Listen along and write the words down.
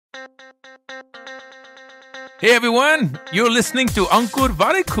Hey everyone, you're listening to Ankur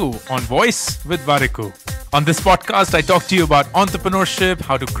Warikoo on Woice with Warikoo. On this podcast, I talk to you about entrepreneurship,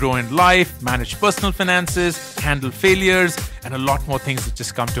 how to grow in life, manage personal finances, handle failures, and a lot more things that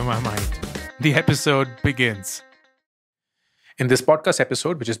just come to my mind. The episode begins. In this podcast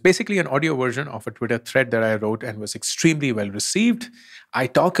episode, which is basically an audio version of a Twitter thread that I wrote and was extremely well received, I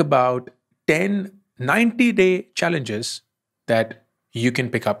talk about 10 90-day challenges that you can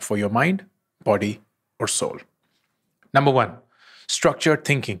pick up for your mind, body, or soul. Number 1, structured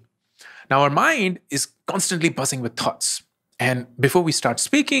thinking. Now, our mind is constantly buzzing with thoughts. And before we start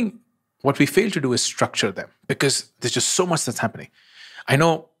speaking, what we fail to do is structure them because there's just so much that's happening. I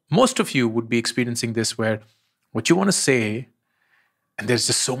know most of you would be experiencing this where what you want to say, and there's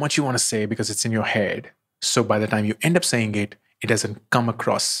just so much you want to say because it's in your head. So by the time you end up saying it, it doesn't come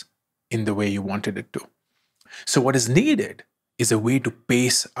across in the way you wanted it to. So what is needed is a way to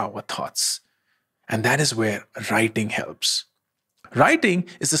pace our thoughts. And that is where writing helps. Writing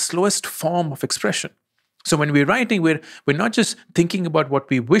is the slowest form of expression. So when we're writing, we're not just thinking about what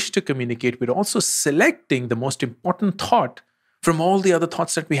we wish to communicate, we're also selecting the most important thought from all the other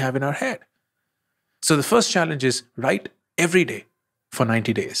thoughts that we have in our head. So the first challenge is write every day for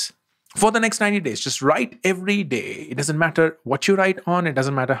 90 days. For the next 90 days, just write every day. It doesn't matter what you write on, it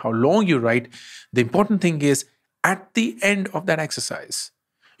doesn't matter how long you write. The important thing is at the end of that exercise,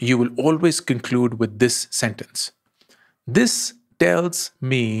 you will always conclude with this sentence. This tells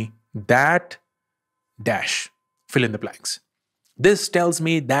me that dash, fill in the blanks. This tells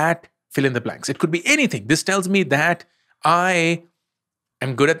me that, fill in the blanks. It could be anything. This tells me that I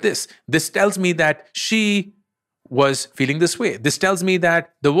am good at this. This tells me that she was feeling this way. This tells me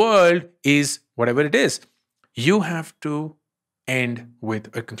that the world is whatever it is. You have to end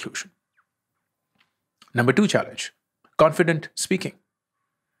with a conclusion. Number 2 challenge, confident speaking.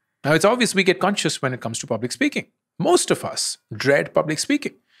 Now, it's obvious we get conscious when it comes to public speaking. Most of us dread public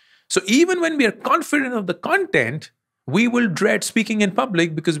speaking. So even when we are confident of the content, we will dread speaking in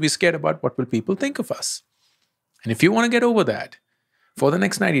public because we're scared about what will people think of us. And if you want to get over that, for the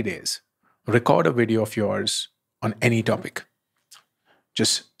next 90 days, record a video of yours on any topic.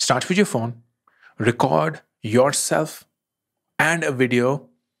 Just start with your phone, record yourself and a video,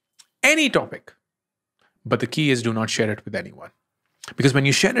 any topic. But the key is do not share it with anyone. Because when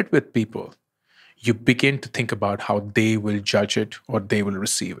you share it with people, you begin to think about how they will judge it or they will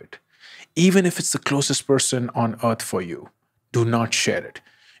receive it. Even if it's the closest person on earth for you, do not share it.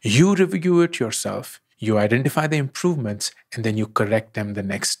 You review it yourself, you identify the improvements, and then you correct them the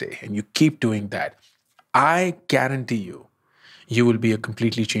next day. And you keep doing that. I guarantee you, you will be a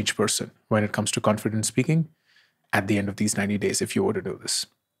completely changed person when it comes to confident speaking at the end of these 90 days if you were to do this.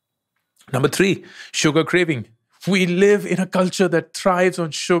 Number 3, sugar craving. We live in a culture that thrives on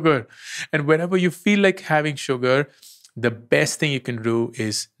sugar. And whenever you feel like having sugar, the best thing you can do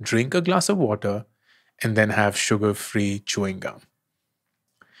is drink a glass of water and then have sugar-free chewing gum.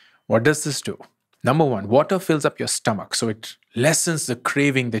 What does this do? Number 1, water fills up your stomach, so it lessens the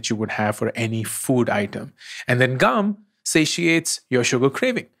craving that you would have for any food item. And then gum satiates your sugar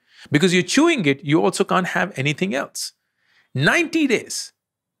craving. Because you're chewing it, you also can't have anything else. 90 days.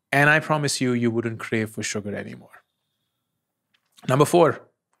 And I promise you, you wouldn't crave for sugar anymore. Number 4,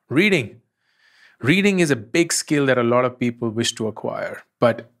 reading. Reading is a big skill that a lot of people wish to acquire,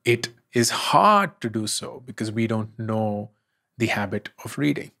 but it is hard to do so because we don't know the habit of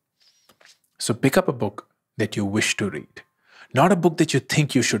reading. So pick up a book that you wish to read, not a book that you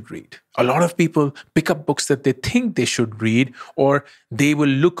think you should read. A lot of people pick up books that they think they should read, or they will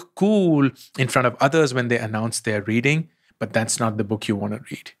look cool in front of others when they announce their reading. But that's not the book you want to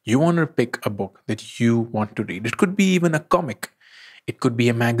read. You want to pick a book that you want to read. It could be even a comic. It could be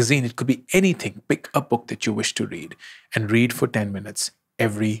a magazine. It could be anything. Pick a book that you wish to read and read for 10 minutes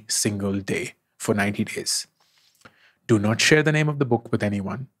every single day for 90 days. Do not share the name of the book with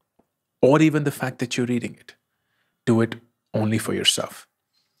anyone or even the fact that you're reading it. Do it only for yourself.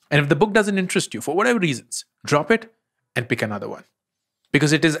 And if the book doesn't interest you for whatever reasons, drop it and pick another one.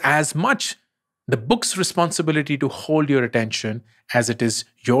 Because it is as much the book's responsibility to hold your attention as it is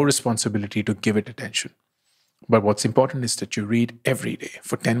your responsibility to give it attention. But what's important is that you read every day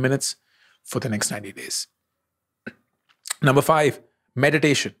for 10 minutes for the next 90 days. Number 5,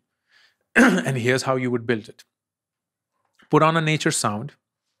 meditation. And here's how you would build it. Put on a nature sound.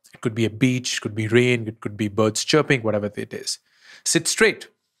 It could be a beach, it could be rain, it could be birds chirping, whatever it is. Sit straight,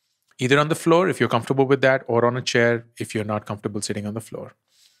 either on the floor if you're comfortable with that, or on a chair if you're not comfortable sitting on the floor.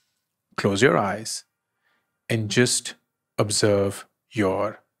 Close your eyes and just observe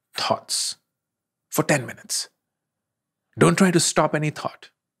your thoughts for 10 minutes. Don't try to stop any thought.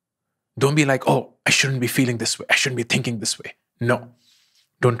 Don't be like, oh, I shouldn't be feeling this way. I shouldn't be thinking this way. No.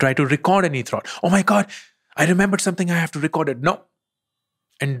 Don't try to record any thought. Oh my God, I remembered something, I have to record it. No.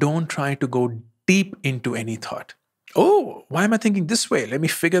 And don't try to go deep into any thought. Oh, why am I thinking this way? Let me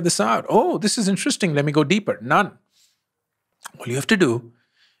figure this out. Oh, this is interesting. Let me go deeper. None. All you have to do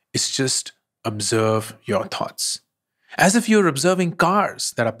is just observe your thoughts. As if you're observing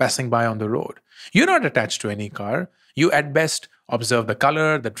cars that are passing by on the road. You're not attached to any car. You at best observe the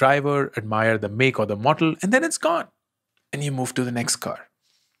color, the driver, admire the make or the model, and then it's gone. And you move to the next car.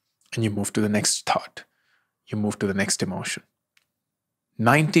 And you move to the next thought. You move to the next emotion.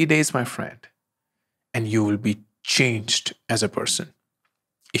 90 days, my friend, and you will be changed as a person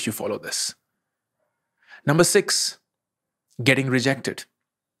if you follow this. Number 6, getting rejected.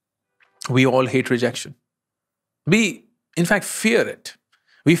 We all hate rejection. We, in fact, fear it.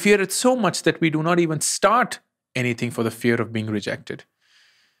 We fear it so much that we do not even start anything for the fear of being rejected.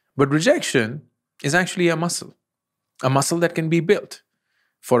 But rejection is actually a muscle that can be built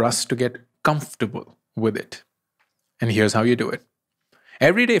for us to get comfortable with it. And here's how you do it.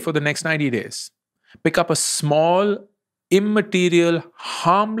 Every day for the next 90 days, pick up a small, immaterial,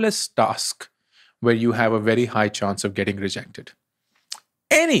 harmless task where you have a very high chance of getting rejected.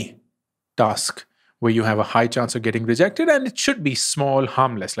 Any task where you have a high chance of getting rejected, and it should be small,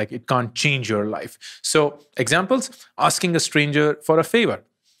 harmless, like it can't change your life. So, examples, asking a stranger for a favor,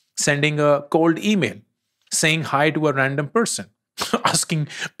 sending a cold email, saying hi to a random person, asking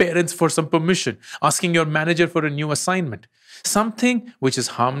parents for some permission, asking your manager for a new assignment, something which is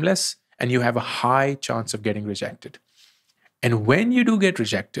harmless and you have a high chance of getting rejected. And when you do get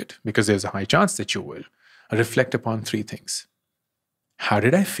rejected, because there's a high chance that you will, reflect upon 3 things. How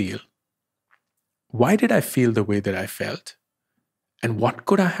did I feel? Why did I feel the way that I felt? And what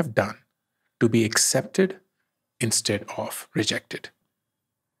could I have done to be accepted instead of rejected?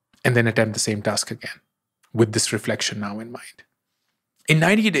 And then attempt the same task again with this reflection now in mind. In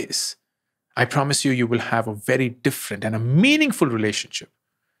 90 days, I promise you, you will have a very different and a meaningful relationship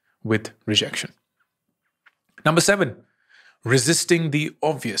with rejection. Number 7, resisting the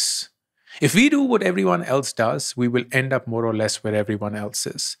obvious. If we do what everyone else does, we will end up more or less where everyone else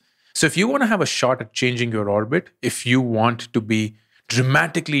is. So if you want to have a shot at changing your orbit, if you want to be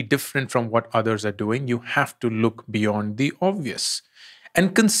dramatically different from what others are doing, you have to look beyond the obvious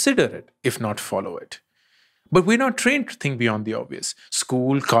and consider it, if not follow it. But we're not trained to think beyond the obvious.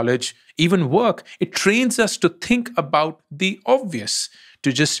 School, college, even work, it trains us to think about the obvious,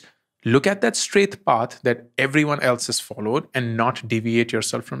 to just look at that straight path that everyone else has followed and not deviate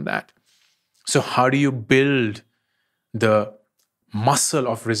yourself from that. So how do you build the muscle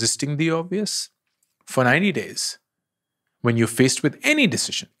of resisting the obvious? For 90 days, when you're faced with any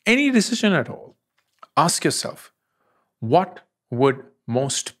decision at all, ask yourself, what would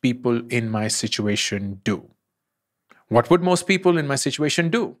most people in my situation do? What would most people in my situation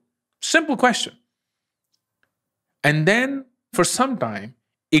do? Simple question. And then, for some time,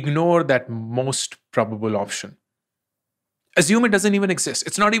 ignore that most probable option. Assume it doesn't even exist.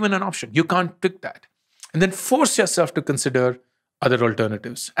 It's not even an option. You can't pick that. And then force yourself to consider other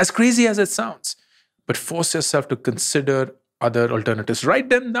alternatives. As crazy as it sounds, but force yourself to consider other alternatives. Write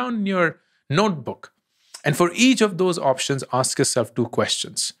them down in your notebook. And for each of those options, ask yourself 2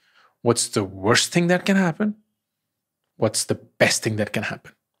 questions. What's the worst thing that can happen? What's the best thing that can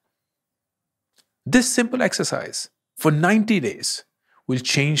happen? This simple exercise for 90 days will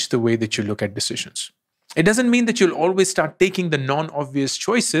change the way that you look at decisions. It doesn't mean that you'll always start taking the non-obvious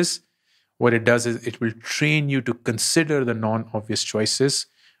choices. What it does is it will train you to consider the non-obvious choices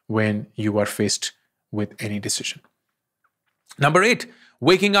when you are faced with any decision. Number 8,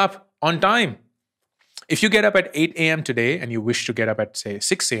 waking up on time. If you get up at 8 a.m. today and you wish to get up at, say,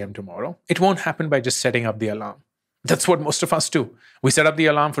 6 a.m. tomorrow, it won't happen by just setting up the alarm. That's what most of us do. We set up the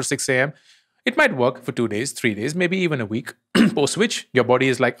alarm for 6 a.m. It might work for 2 days, 3 days, maybe even a week, post which your body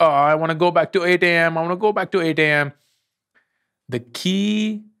is like, oh, I want to go back to 8 a.m. I want to go back to 8 a.m. The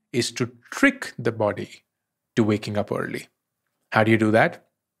key is to trick the body to waking up early. How do you do that?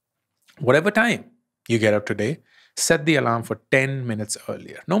 Whatever time you get up today, set the alarm for 10 minutes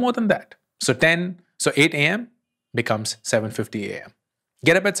earlier. No more than that. So 8 a.m. becomes 7:50 a.m.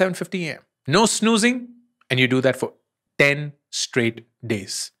 Get up at 7:50 a.m. No snoozing, and you do that for 10 straight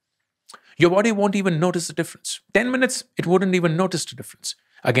days. Your body won't even notice the difference. 10 minutes, it wouldn't even notice the difference.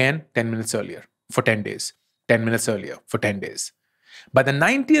 Again, 10 minutes earlier for 10 days. 10 minutes earlier for 10 days. By the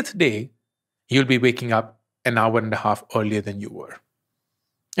 90th day, you'll be waking up an hour and a half earlier than you were.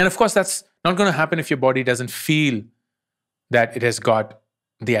 And of course, that's not going to happen if your body doesn't feel that it has got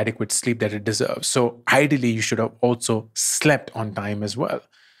the adequate sleep that it deserves. So ideally, you should have also slept on time as well.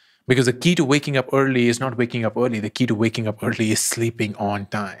 Because the key to waking up early is not waking up early. The key to waking up early is sleeping on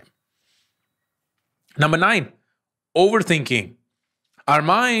time. Number 9, overthinking. Our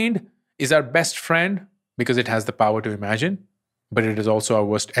mind is our best friend because it has the power to imagine, but it is also our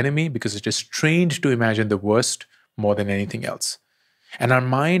worst enemy because it is trained to imagine the worst more than anything else. And our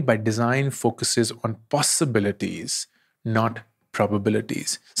mind, by design, focuses on possibilities, not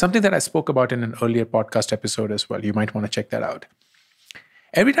probabilities. Something that I spoke about in an earlier podcast episode as well. You might want to check that out.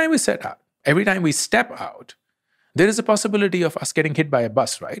 Every time we step out, there is a possibility of us getting hit by a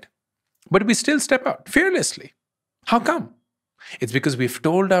bus, right? But we still step out fearlessly. How come? It's because we've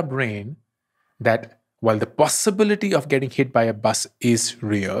told our brain that while the possibility of getting hit by a bus is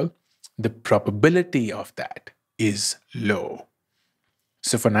real, the probability of that is low.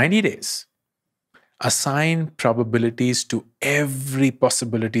 So for 90 days, assign probabilities to every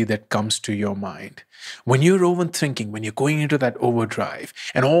possibility that comes to your mind. When you're overthinking, when you're going into that overdrive,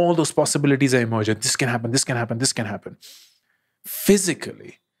 and all those possibilities are emerging, this can happen, this can happen, this can happen.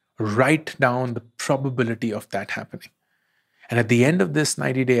 Physically, write down the probability of that happening. And at the end of this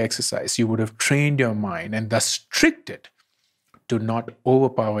 90-day exercise, you would have trained your mind and thus tricked it to not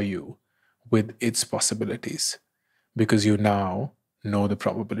overpower you with its possibilities, because you now know the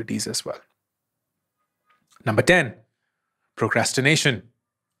probabilities as well. Number 10, procrastination.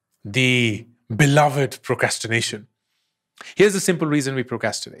 The beloved procrastination. Here's the simple reason we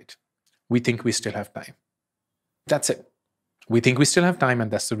procrastinate. We think we still have time. That's it. We think we still have time, and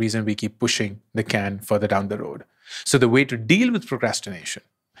that's the reason we keep pushing the can further down the road. So the way to deal with procrastination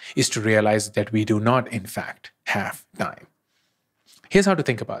is to realize that we do not, in fact, have time. Here's how to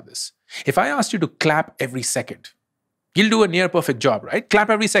think about this. If I asked you to clap every second, you'll do a near perfect job, right? Clap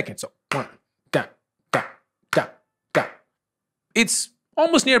every second. So 1, tap, tap, tap, tap. It's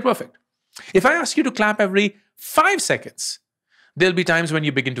almost near perfect. If I ask you to clap every 5 seconds, there'll be times when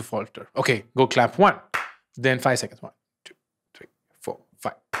you begin to falter. Okay, go clap 1, then 5 seconds. 1, 2, 3, 4,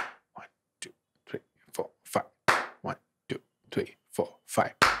 5. 1, 2, 3, 4, 5. 1, 2, 3, 4,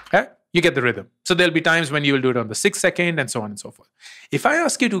 5. Okay? You get the rhythm. So there'll be times when you will do it on the 6th second and so on and so forth. If I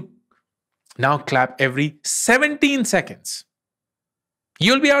ask you to now clap every 17 seconds,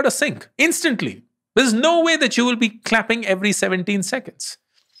 you'll be out of sync instantly. There's no way that you will be clapping every 17 seconds.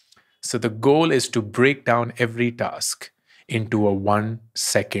 So the goal is to break down every task into a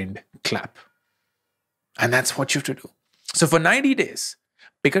 1-second clap. And that's what you have to do. So for 90 days,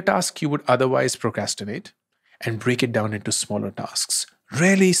 pick a task you would otherwise procrastinate and break it down into smaller tasks.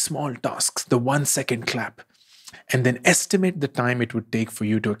 Really small tasks, the 1-second clap. And then estimate the time it would take for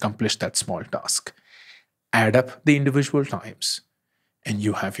you to accomplish that small task. Add up the individual times, and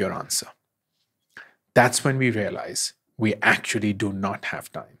you have your answer. That's when we realize we actually do not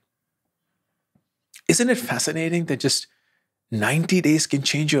have time. Isn't it fascinating that just 90 days can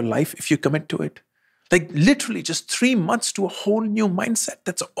change your life if you commit to it? Like literally just 3 months to a whole new mindset.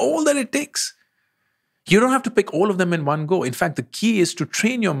 That's all that it takes. You don't have to pick all of them in one go. In fact, the key is to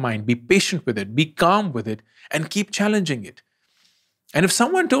train your mind, be patient with it, be calm with it, and keep challenging it. And if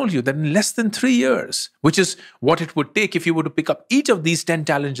someone told you that in less than 3 years, which is what it would take if you were to pick up each of these 10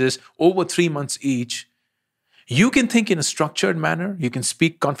 challenges over 3 months each, you can think in a structured manner, you can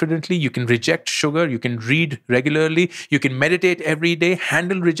speak confidently, you can reject sugar, you can read regularly, you can meditate every day,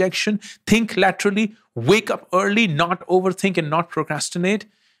 handle rejection, think laterally, wake up early, not overthink and not procrastinate,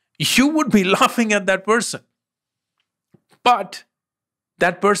 you would be laughing at that person. But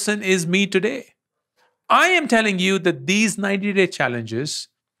that person is me today. I am telling you that these 90-day challenges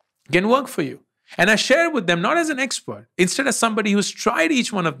can work for you. And I share with them not as an expert, instead as somebody who's tried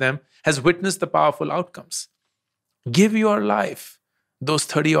each one of them, has witnessed the powerful outcomes. Give your life those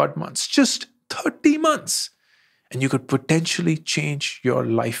 30-odd months, just 30 months, and you could potentially change your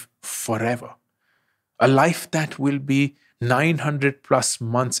life forever. A life that will be 900 plus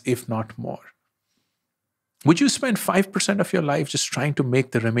months, if not more. Would you spend 5% of your life just trying to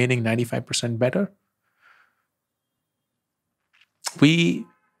make the remaining 95% better? We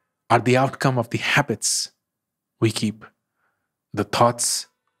are the outcome of the habits we keep, the thoughts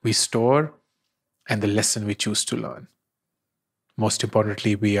we store, and the lesson we choose to learn. Most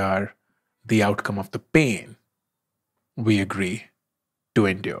importantly, we are the outcome of the pain we agree to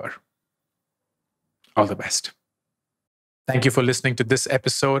endure. All the best. Thank you for listening to this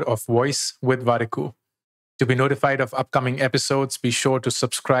episode of Woice with Warikoo. To be notified of upcoming episodes, be sure to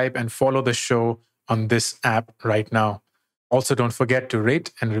subscribe and follow the show on this app right now. Also, don't forget to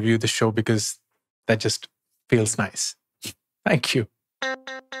rate and review the show because that just feels nice. Thank you.